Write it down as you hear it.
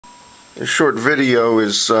This short video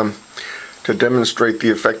is to demonstrate the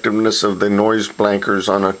effectiveness of the noise blankers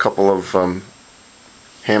on a couple of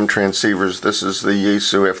ham transceivers. This is the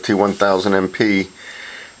Yaesu FT-1000MP,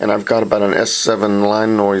 and I've got about an S7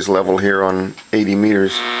 line noise level here on 80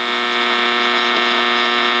 meters.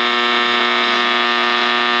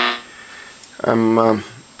 I'm going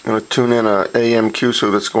to tune in a AM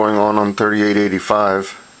QSO that's going on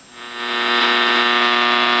 3885.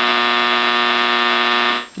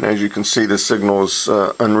 And as you can see, the signal is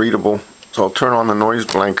unreadable, so I'll turn on the noise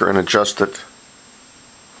blanker and adjust it.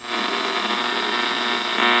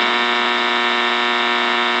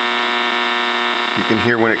 You can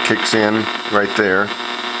hear when it kicks in right there.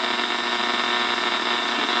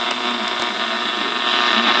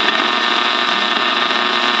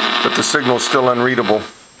 But the signal is still unreadable.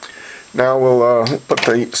 Now we'll put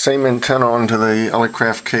the same antenna onto the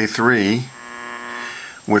Elecraft K3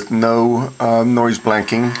 with no noise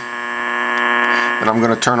blanking, and I'm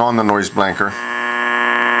going to turn on the noise blanker.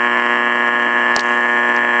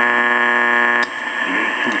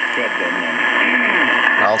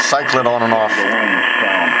 I'll cycle it on and off. Plenty of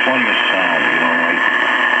sound, you know.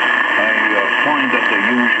 I find that the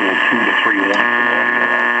usual 2 to 3 watts of audio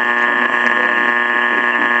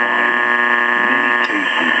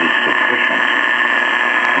is sufficient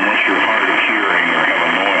unless you're hard of hearing or have a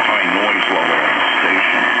high noise level on the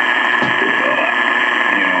station.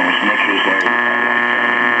 You know, as much as I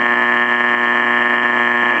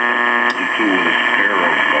like to with a pair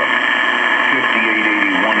of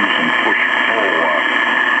 5881s and push pull.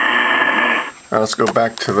 Now let's go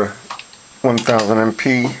back to the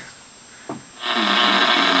 1000MP.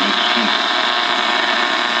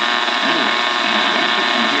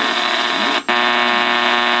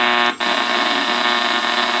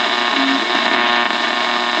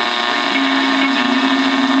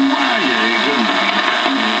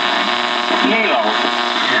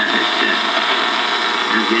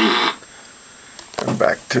 Come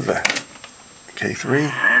back to the K3.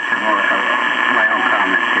 That's my own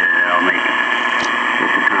comments here that I'll make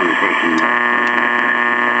with the conversation.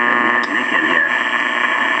 Nick in here.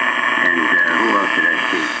 And who else did I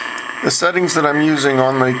see? The settings that I'm using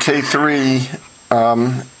on the K3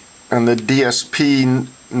 and the DSP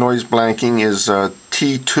noise blanking is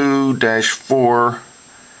T2-4,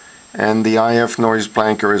 and the IF noise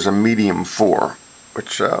blanker is a medium 4,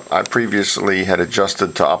 which I previously had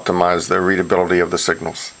adjusted to optimize the readability of the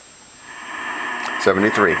signals.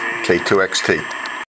 73, K2XT.